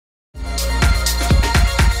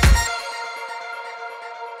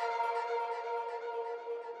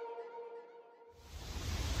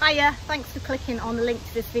Hiya, thanks for clicking on the link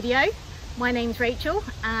to this video. My name's Rachel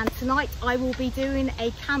and tonight I will be doing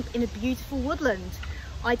a camp in a beautiful woodland.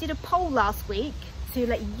 I did a poll last week to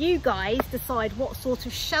let you guys decide what sort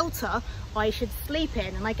of shelter I should sleep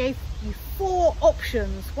in, and I gave you 4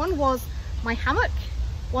 options. One was my hammock,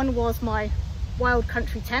 one was my wild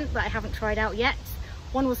country tent that I haven't tried out yet,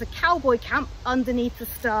 one was a cowboy camp underneath the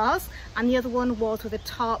stars, and the other one was with a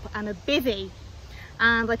tarp and a bivvy.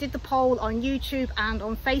 And I did the poll on YouTube and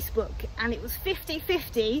on Facebook, and it was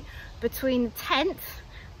 50-50 between the tent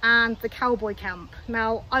and the cowboy camp.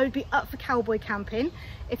 Now, I would be up for cowboy camping.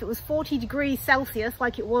 If it was 40 degrees Celsius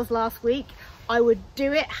like it was last week, I would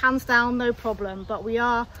do it hands down, no problem. But we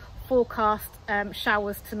are forecast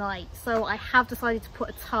showers tonight, so I have decided to put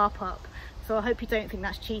a tarp up. So I hope you don't think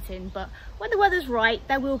that's cheating, but when the weather's right,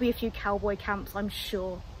 there will be a few cowboy camps, I'm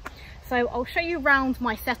sure. So I'll show you around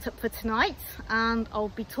my setup for tonight, and I'll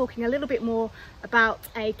be talking a little bit more about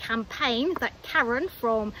a campaign that Karen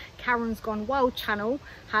from Karen's Gone Wild channel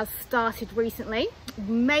has started recently.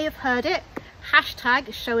 You may have heard it,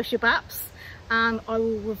 hashtag show us your baps, and I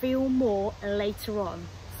will reveal more later on,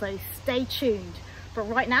 so stay tuned. But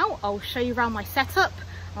right now I'll show you around my setup,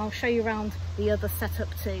 and I'll show you around the other setup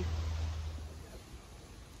too.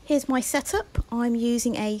 Here's my setup. I'm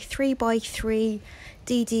using a 3x3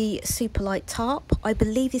 DD Superlight tarp. I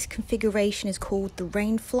believe this configuration is called the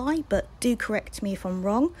Rainfly, but do correct me if I'm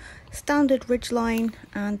wrong. Standard ridgeline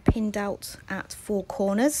and pinned out at 4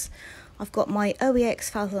 corners. I've got my OEX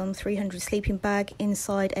Fathom 300 sleeping bag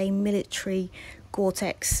inside a military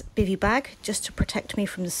Gore-Tex bivvy bag, just to protect me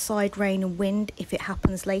from the side rain and wind if it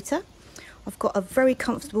happens later. I've got a very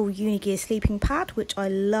comfortable Unigear sleeping pad, which I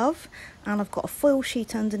love, and I've got a foil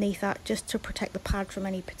sheet underneath that just to protect the pad from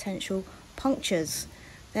any potential punctures.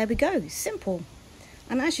 There we go, simple.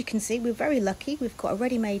 And as you can see, we're very lucky. We've got a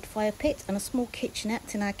ready-made fire pit and a small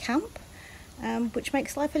kitchenette in our camp, which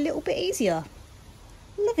makes life a little bit easier.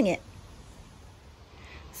 Loving it.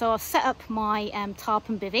 So I've set up my tarp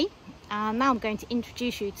and bivvy, and now I'm going to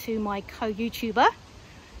introduce you to my co-YouTuber.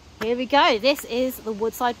 Here we go, this is the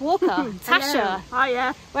Woodside Walker, Tasha.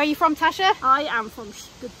 Hiya. Where are you from, Tasha? I am from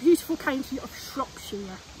the beautiful county of Shropshire.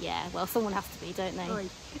 Yeah, well, someone has to be, don't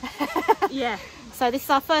they? Yeah. So this is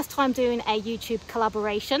our first time doing a YouTube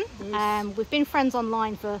collaboration. We've been friends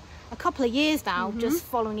online for a couple of years now, just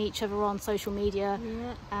following each other on social media,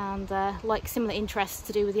 and like similar interests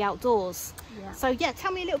to do with the outdoors. So yeah,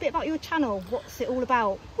 tell me a little bit about your channel. What's it all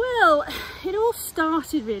about? Well, it all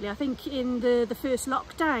started really, I think, in the first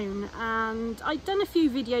lockdown, and I'd done a few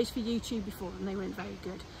videos for YouTube before and they weren't very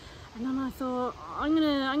good. And then I thought, I'm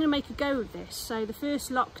gonna make a go of this. So the first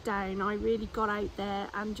lockdown, I really got out there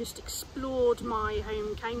and just explored my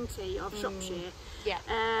home county of Shropshire.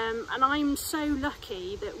 And I'm so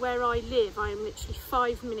lucky that where I live, I am literally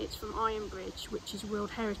 5 minutes from Ironbridge, which is a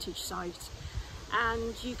World Heritage Site.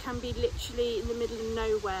 And you can be literally in the middle of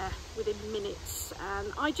nowhere within minutes.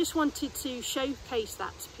 And I just wanted to showcase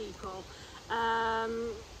that to people.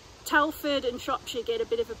 Telford and Shropshire get a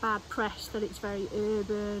bit of a bad press that it's very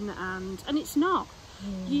urban, and it's not.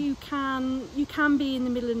 You can be in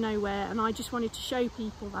the middle of nowhere, and I just wanted to show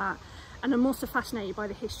people that. And I'm also fascinated by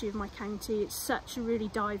the history of my county. It's such a really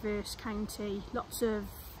diverse county, lots of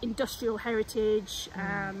industrial heritage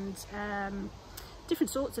and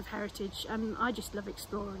different sorts of heritage, and I just love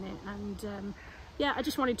exploring it. And yeah, I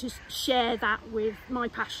just wanted to share that with my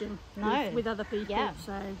passion with other people.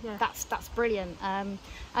 So yeah, that's brilliant.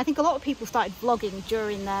 I think a lot of people started vlogging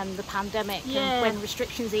during the pandemic, and when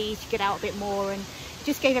restrictions eased, you get out a bit more, and it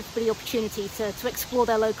just gave everybody the opportunity to explore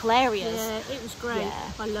their local areas. Yeah, it was great.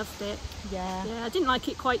 I loved it. Yeah, I didn't like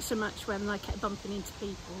it quite so much when I kept bumping into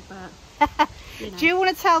people, but you know. Do you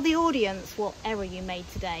want to tell the audience what error you made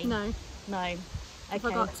today? No. Okay. Have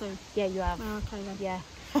I got to? Yeah, you have. Oh, okay then.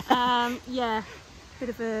 Yeah. Yeah. Bit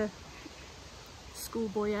of a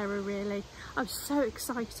schoolboy error really. I'm so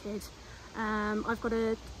excited. I've got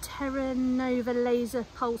a Terra Nova Laser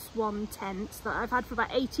Pulse 1 tent that I've had for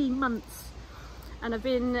about 18 months, and I've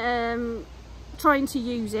been trying to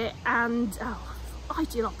use it, and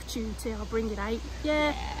ideal opportunity, I'll bring it out.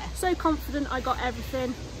 Yeah, so confident. I got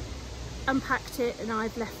everything, unpacked it, and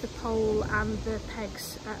I've left the pole and the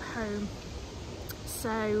pegs at home.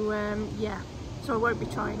 So yeah, so I won't be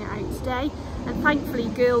trying it out today. And thankfully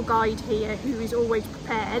Girl Guide here, who is always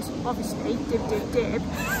prepared, obviously, dib.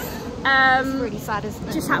 It's really sad, isn't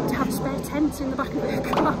it? Just happened to have a spare tent in the back of her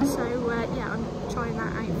car, so yeah, I'm trying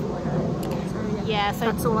that out for her. So yeah, so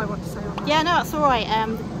that's all I want to say on that. Yeah, no, that's all right.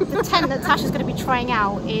 The tent that Tasha's going to be trying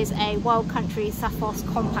out is a Wild Country Saphos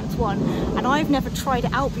Compact 1, and I've never tried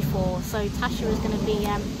it out before, so Tasha is going to be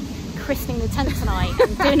christening the tent tonight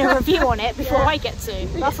and doing a review on it before I get to.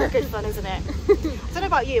 That's all good fun, isn't it? I don't know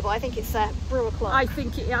about you, but I think it's brew o'clock. I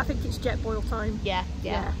think it's jet boil time. Yeah.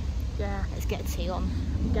 Let's get a tea on.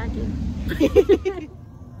 I'm gagging.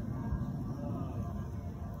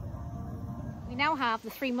 We now have the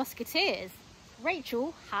Three Musketeers.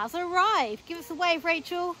 Rachel has arrived. Give us a wave,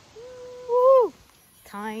 Rachel. Woo!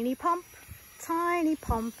 Tiny pump, tiny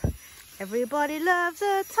pump. Everybody loves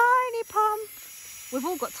a tiny pump. We've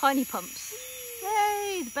all got tiny pumps.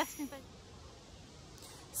 Yay, the best invention.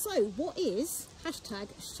 So what is hashtag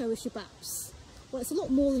show us your baps? Well, it's a lot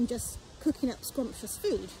more than just cooking up scrumptious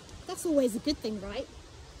food. That's always a good thing, right?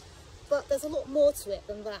 But there's a lot more to it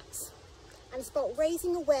than that. And it's about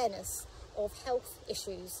raising awareness of health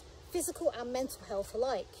issues, physical and mental health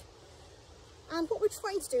alike. And what we're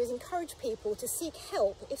trying to do is encourage people to seek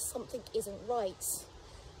help if something isn't right.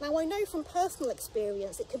 Now, I know from personal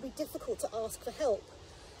experience it can be difficult to ask for help,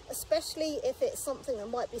 especially if it's something that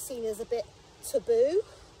might be seen as a bit taboo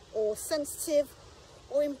or sensitive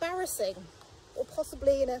or embarrassing, or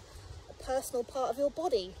possibly in a personal part of your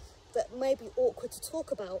body that may be awkward to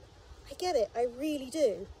talk about. I get it, I really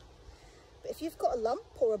do. But if you've got a lump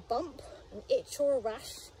or a bump, an itch or a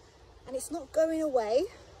rash, and it's not going away,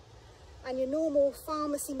 and your normal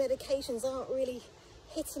pharmacy medications aren't really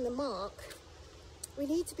hitting the mark, we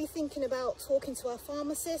need to be thinking about talking to our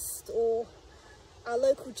pharmacist or our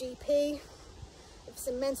local GP. If it's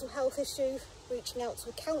a mental health issue, reaching out to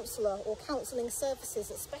a counsellor or counselling services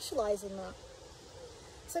that specialise in that.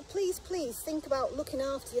 So please think about looking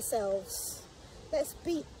after yourselves. Let's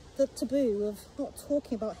beat the taboo of not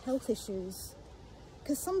talking about health issues,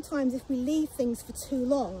 because sometimes if we leave things for too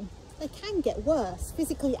long, they can get worse,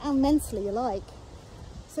 physically and mentally alike.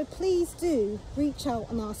 So please do reach out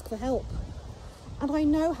and ask for help. And I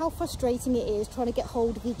know how frustrating it is trying to get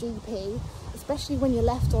hold of your GP, especially when you're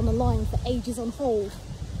left on the line for ages on hold,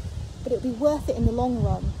 but it'll be worth it in the long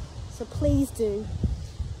run. So please do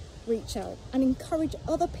reach out and encourage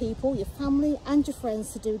other people, your family and your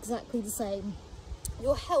friends, to do exactly the same.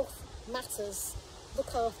 Your health matters.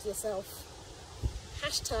 Look after yourself.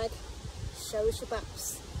 Hashtag show us your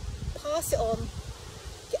baps. Pass it on.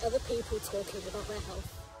 Get other people talking about their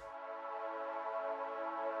health.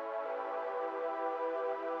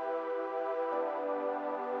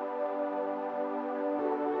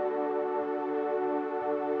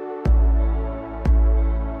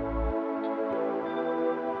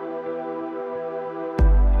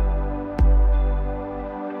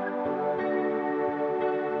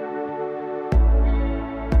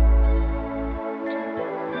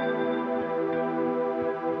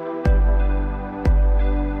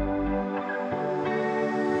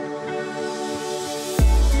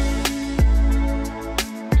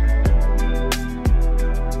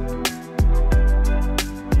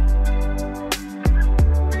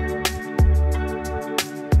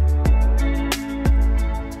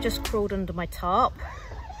 Just crawled under my tarp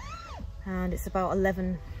and it's about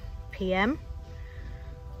 11 PM.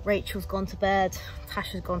 Rachel's gone to bed,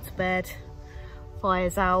 Tasha's gone to bed,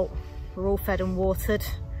 fire's out, we're all fed and watered.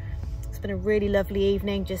 It's been a really lovely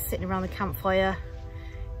evening, just sitting around the campfire,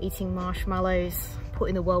 eating marshmallows,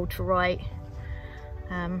 putting the world to right.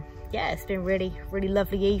 Yeah, it's been a really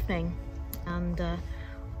lovely evening, and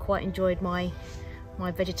quite enjoyed my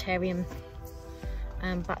vegetarian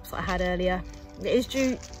baps that I had earlier. It is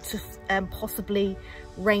due to possibly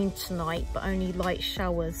rain tonight, but only light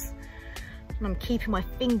showers. And I'm keeping my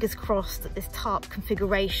fingers crossed that this tarp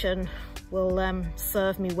configuration will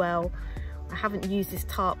serve me well. I haven't used this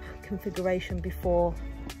tarp configuration before,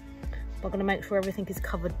 but I'm going to make sure everything is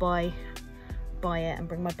covered by it and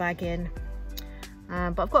bring my bag in.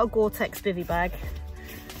 But I've got a Gore-Tex bivvy bag,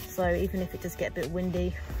 so even if it does get a bit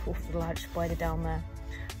windy, of course the large spider down there.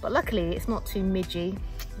 But luckily it's not too midgy.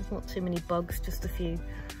 There's not too many bugs, just a few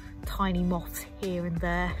tiny moths here and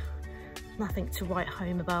there. Nothing to write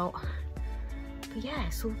home about. But yeah,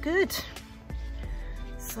 it's all good.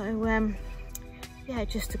 So yeah,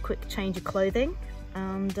 just a quick change of clothing,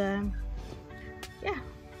 and yeah,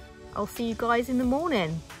 I'll see you guys in the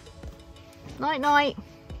morning. Night night.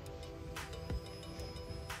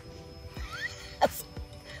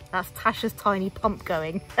 That's Tasha's tiny pump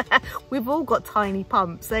going. We've all got tiny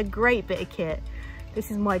pumps. They're a great bit of kit.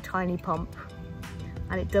 This is my tiny pump,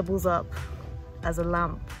 and it doubles up as a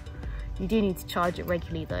lamp. You do need to charge it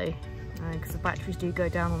regularly though, because the batteries do go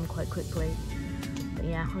down on quite quickly. But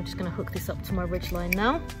yeah, I'm just gonna hook this up to my ridgeline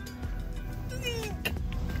now.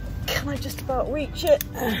 Can I just about reach it?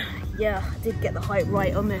 Yeah, I did get the height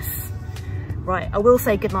right on this. Right, I will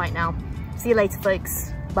say goodnight now. See you later,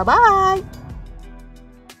 folks. Bye-bye.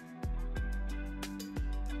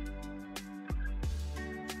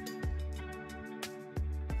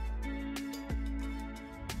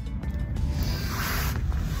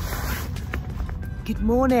 Good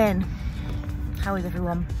morning. How is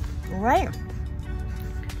everyone? All right?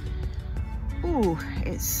 Ooh,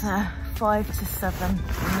 it's 5 to 7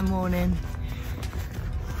 in the morning.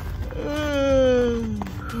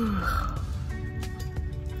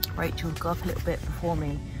 Rachel's got up a little bit before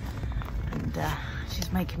me and she's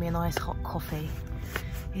making me a nice hot coffee.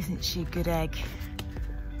 Isn't she a good egg?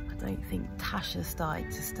 I don't think Tasha's started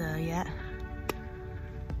to stir yet.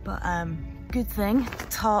 But good thing,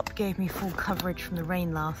 Tarp gave me full coverage from the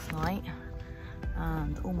rain last night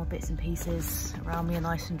and all my bits and pieces around me are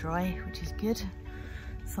nice and dry, which is good.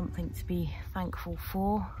 Something to be thankful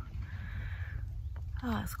for.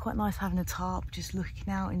 It's quite nice having a tarp just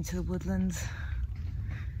looking out into the woodlands.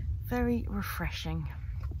 Very refreshing.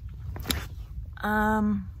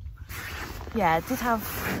 Yeah, I did have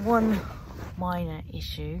one minor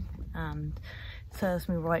issue and it serves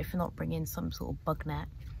me right for not bringing some sort of bug net.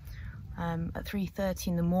 At 3:30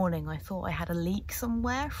 in the morning I thought I had a leak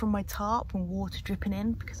somewhere from my tarp and water dripping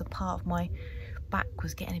in because a part of my back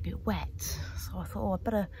was getting a bit wet. So I thought, oh, I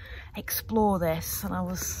better explore this, and I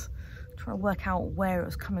was trying to work out where it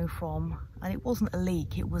was coming from, and it wasn't a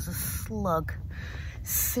leak, it was a slug.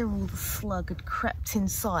 Cyril the slug had crept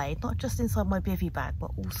inside, not just inside my bivvy bag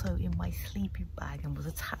but also in my sleeping bag and was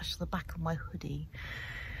attached to the back of my hoodie.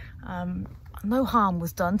 No harm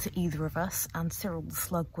was done to either of us, and Cyril the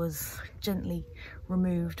slug was gently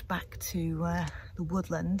removed back to the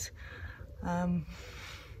woodland. But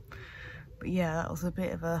yeah, that was a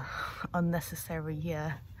bit of a unnecessary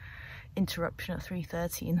interruption at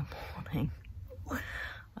 3:30 in the morning.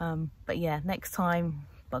 But yeah, next time,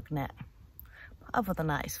 bug net. But other than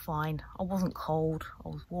that, it's fine. I wasn't cold, I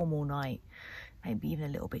was warm all night. Maybe even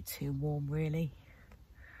a little bit too warm, really.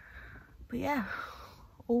 But yeah,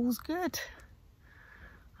 all's good.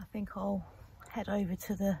 I think I'll head over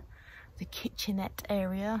to the kitchenette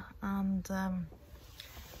area and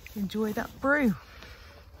enjoy that brew.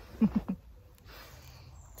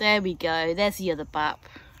 There we go, there's the other bap.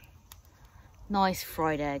 Nice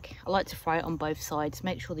fried egg. I like to fry it on both sides,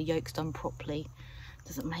 make sure the yolk's done properly,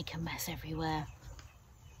 doesn't make a mess everywhere.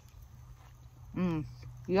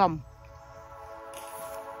 Yum.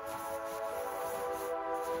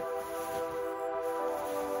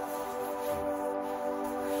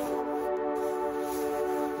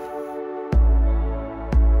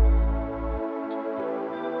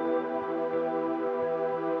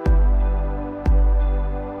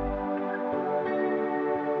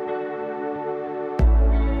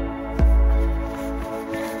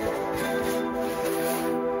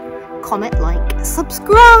 Comment, like,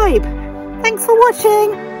 subscribe. Thanks for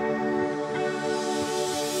watching.